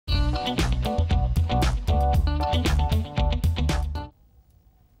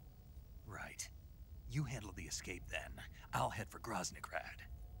I'll head for Groznygrad.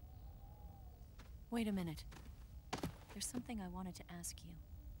 Wait a minute. There's something I wanted to ask you.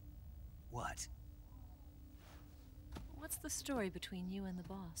 What? What's the story between you and the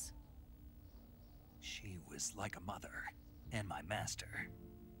boss? She was like a mother, and my master.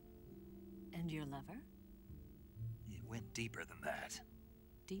 And your lover? It went deeper than that.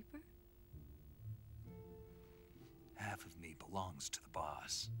 Deeper? Half of me belongs to the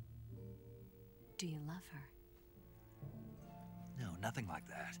boss. Do you love her? No, nothing like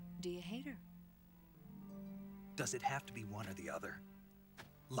that. Do you hate her? Does it have to be one or the other?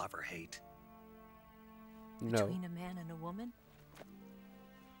 Love or hate? No. Between a man and a woman?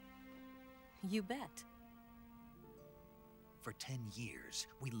 You bet. For 10 years,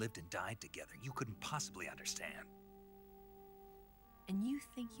 we lived and died together. You couldn't possibly understand. And you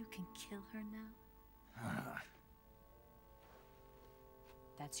think you can kill her now?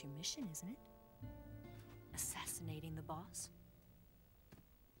 That's your mission, isn't it? Assassinating the boss?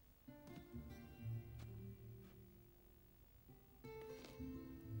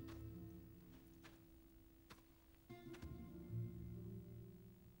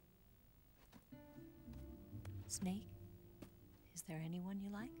 Snake? Is there anyone you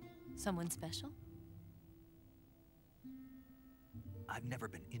like? Someone special? I've never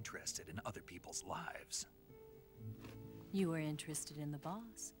been interested in other people's lives. You were interested in the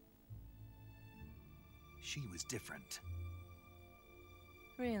boss. She was different.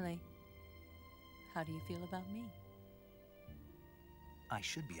 Really? How do you feel about me? I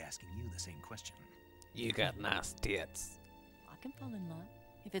should be asking you the same question. You got nice tits. I can fall in love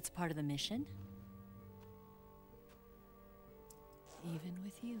if it's part of the mission. Even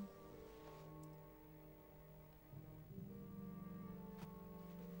with you.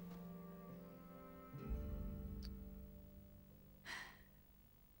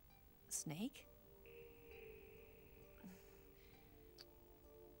 Snake?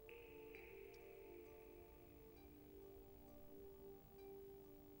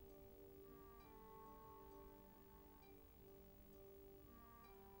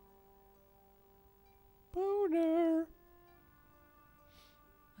 Boner.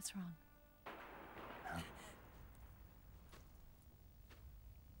 What's wrong?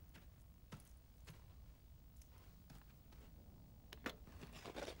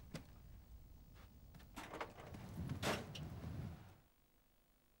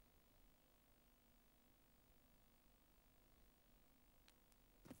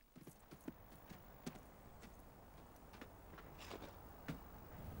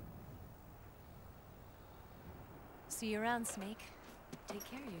 See you around, Snake. Take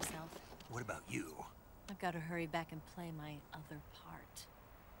care of yourself. What about you? I've got to hurry back and play my other part.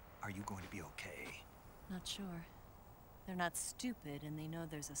 Are you going to be okay? Not sure. They're not stupid, and they know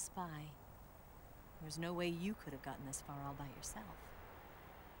there's a spy. There's no way you could have gotten this far all by yourself.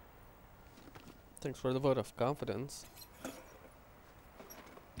 Thanks for the vote of confidence.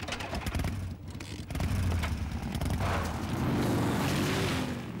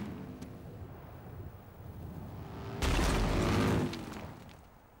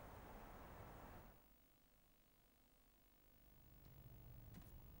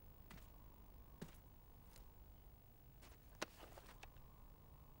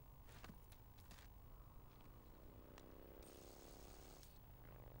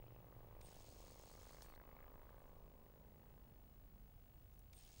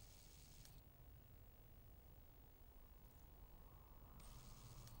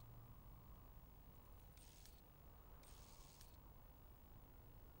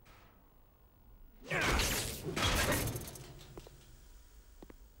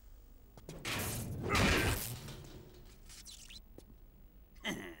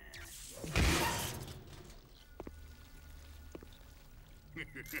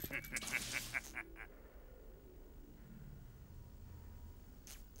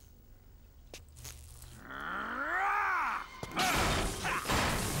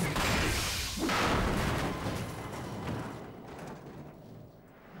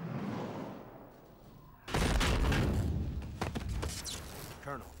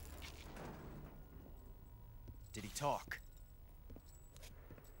 Colonel. Did he talk?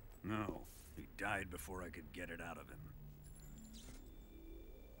 No, he died before I could get it out of him.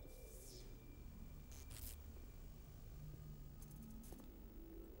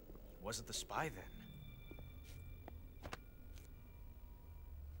 He wasn't the spy then.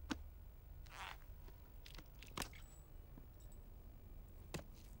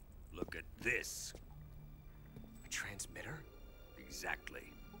 Look at this. A transmitter?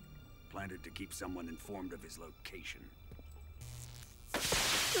 Exactly. Planted to keep someone informed of his location.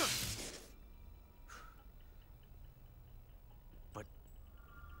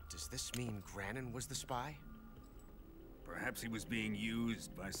 this mean Granin was the spy? Perhaps he was being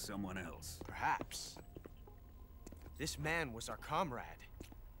used by someone else. Perhaps. This man was our comrade.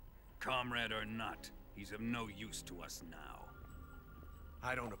 Comrade or not, he's of no use to us now.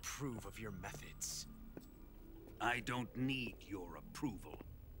 I don't approve of your methods. I don't need your approval.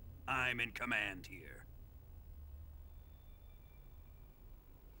 I'm in command here.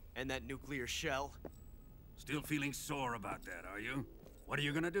 And that nuclear shell? Still feeling sore about that, are you? What are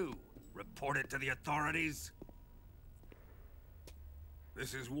you gonna do? Report it to the authorities?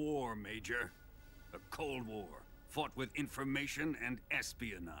 This is war, Major. A Cold War, fought with information and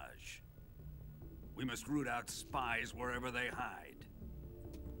espionage. We must root out spies wherever they hide.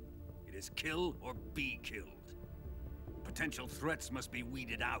 It is kill or be killed. Potential threats must be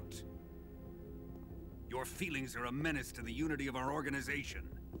weeded out. Your feelings are a menace to the unity of our organization.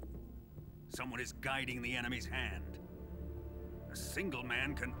 Someone is guiding the enemy's hand. A single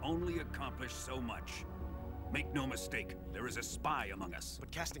man can only accomplish so much. Make no mistake, there is a spy among us.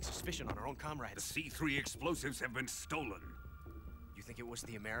 But casting suspicion on our own The comrades. C3 explosives have been stolen. You think it was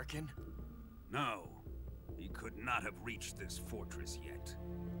the American? No, he could not have reached this fortress yet.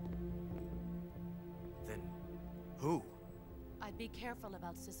 Then, who? I'd be careful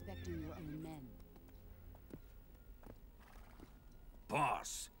about suspecting your own men.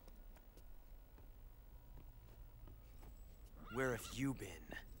 Boss, Where have you been?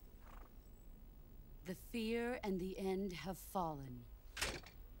 The fear and the end have fallen.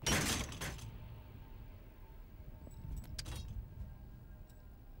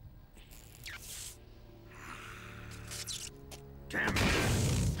 damn it!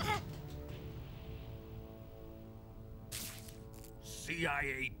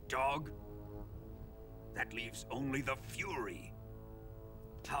 CIA dog? That leaves only the Fury.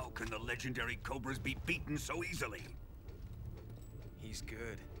 How can the legendary Cobras be beaten so easily? He's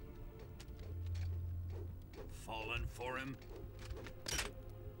good. Fallen for him?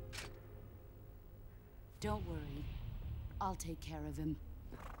 Don't worry. I'll take care of him.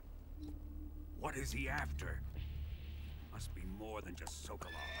 What is he after? Must be more than just Sokolov.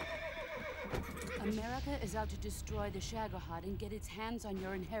 America is out to destroy the Shagohod and get its hands on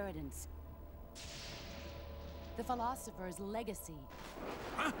your inheritance. The philosopher's legacy.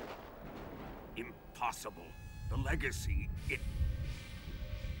 Huh? Impossible. The legacy,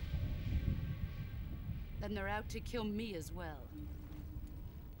 Then they're out to kill me as well.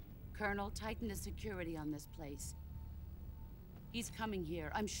 Colonel, tighten the security on this place. He's coming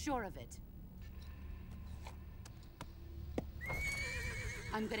here, I'm sure of it.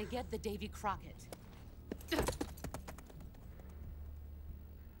 I'm gonna get the Davy Crockett.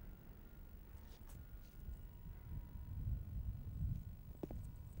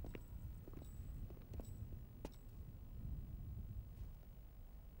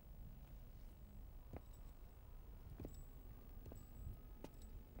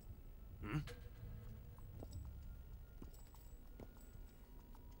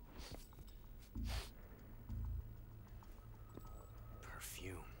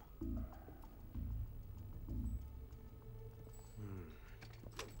 Perfume.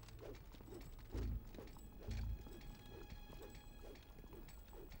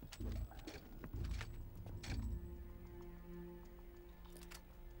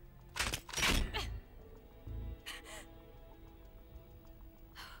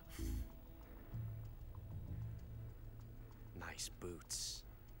 Nice boots.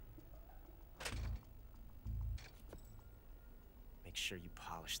 Make sure you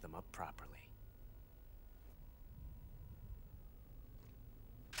polish them up properly.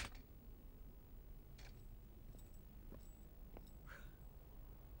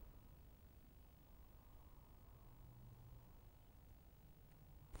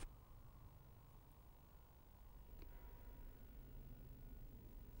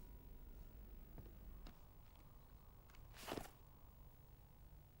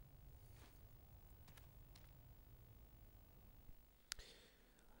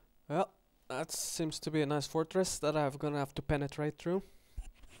 Well, that seems to be a nice fortress that I'm gonna have to penetrate through.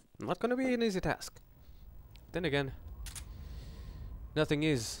 Not gonna be an easy task. Then again, nothing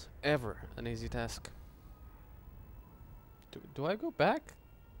is ever an easy task. Do I go back?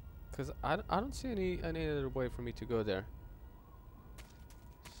 Cause I don't see any other way for me to go there.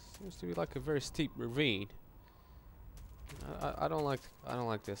 Seems to be like a very steep ravine. I don't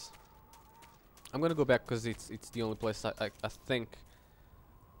like this. I'm gonna go back because it's the only place I think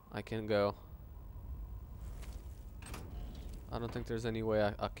I can go. I don't think there's any way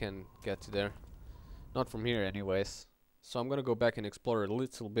I can get to there. Not from here anyways. So I'm gonna go back and explore a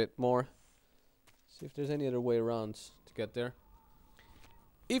little bit more. See if there's any other way around to get there.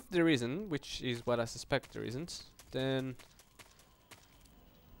 if there isn't, which is what I suspect there isn't, then...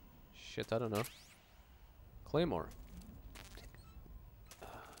 Shit, I don't know. Claymore.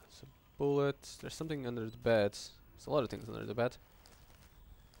 So bullets. There's something under the bed. There's a lot of things under the bed.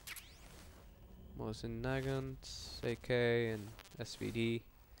 Mosin Nagant, AK, and SVD.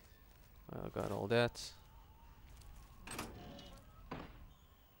 I got all that.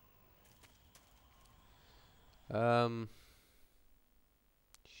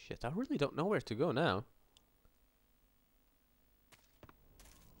 Shit, I really don't know where to go now.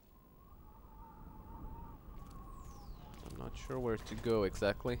 I'm not sure where to go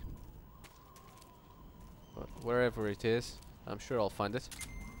exactly. But wherever it is, I'm sure I'll find it.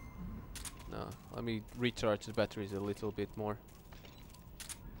 No, let me recharge the batteries a little bit more.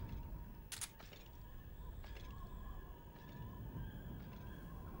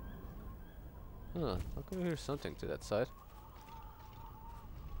 Huh, I can hear something to that side.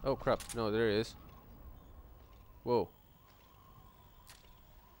 Oh crap, no, there it is. Whoa.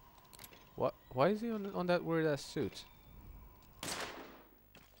 What? Why is he on that weird ass suit?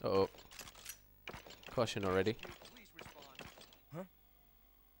 Uh-oh. Caution already. Huh?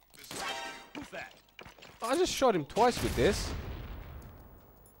 Who's that? I just shot him twice with this.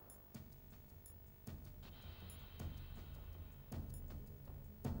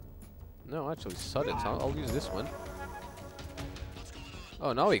 No, actually, sod it. I'll use this one.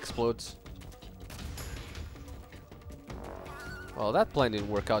 Oh, now he explodes. Well, that plan didn't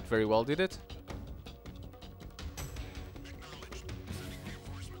work out very well, did it?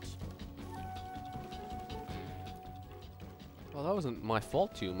 Well, that wasn't my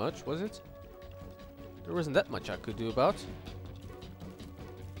fault too much, was it? There wasn't that much I could do about.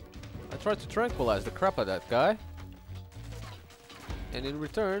 I tried to tranquilize the crap out of that guy. And in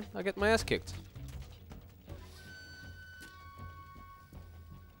return, I get my ass kicked.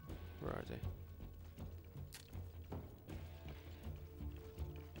 Where are they?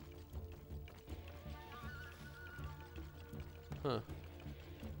 Huh.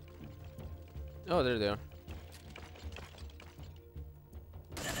 Oh, there they are.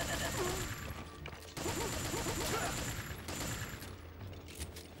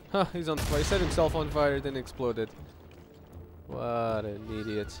 Huh, he's on fire. He set himself on fire, then exploded. What an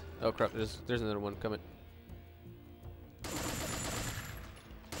idiot. Oh crap, there's another one coming.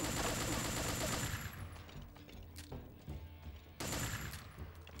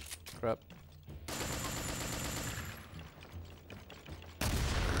 Crap.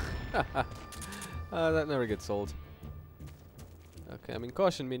 That never gets old. Okay, I mean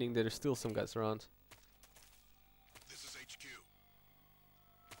caution meaning there's still some guys around. This is HQ.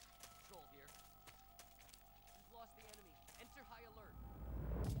 Control here. We've lost the enemy. Enter high alert.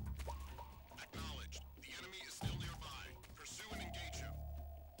 Acknowledged. The enemy is still nearby. Pursue and engage him.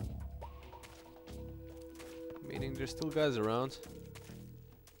 Meaning there's still guys around,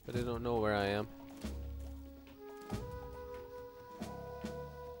 but they don't know where I am.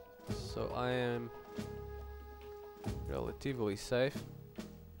 So I am relatively safe.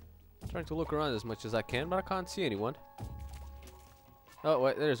 Trying to look around as much as I can, but I can't see anyone. Oh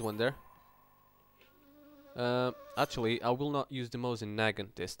wait, there's one there. Actually, I will not use the Mosin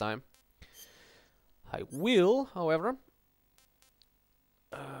Nagant this time. I will, however.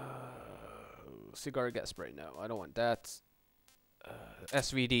 Cigar gas spray, no, I don't want that.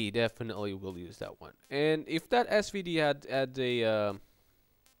 SVD, definitely will use that one. And if that SVD had a...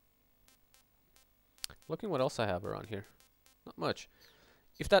 looking what else I have around here. Not much.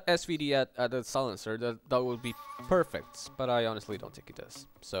 If that SVD had a silencer, that would be perfect. But I honestly don't think it does.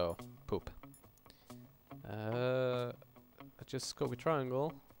 So, poop. I just go with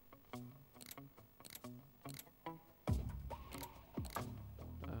triangle.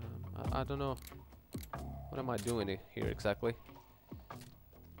 I don't know. What am I doing here exactly?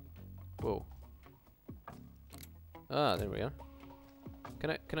 Whoa. Ah, there we are.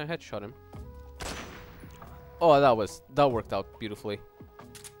 Can I headshot him? Oh, that worked out beautifully.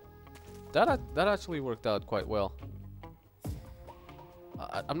 That actually worked out quite well.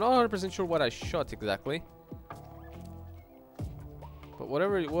 I'm not 100% sure what I shot exactly, but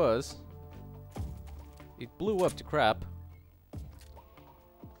whatever it was, it blew up to crap.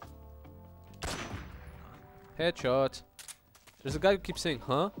 Headshot. There's a guy who keeps saying,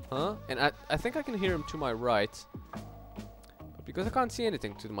 huh? Huh? And I think I can hear him to my right. But because I can't see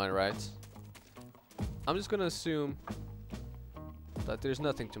anything to my right, I'm just gonna assume that there's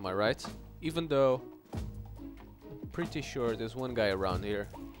nothing to my right. Even though I'm pretty sure there's one guy around here.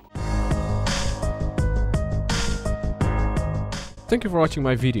 Thank you for watching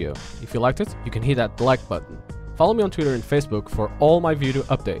my video. If you liked it, you can hit that like button. Follow me on Twitter and Facebook for all my video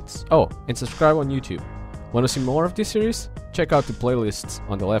updates. Oh, and subscribe on YouTube. Want to see more of this series? Check out the playlists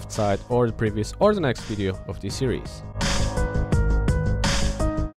on the left side or the previous or the next video of this series.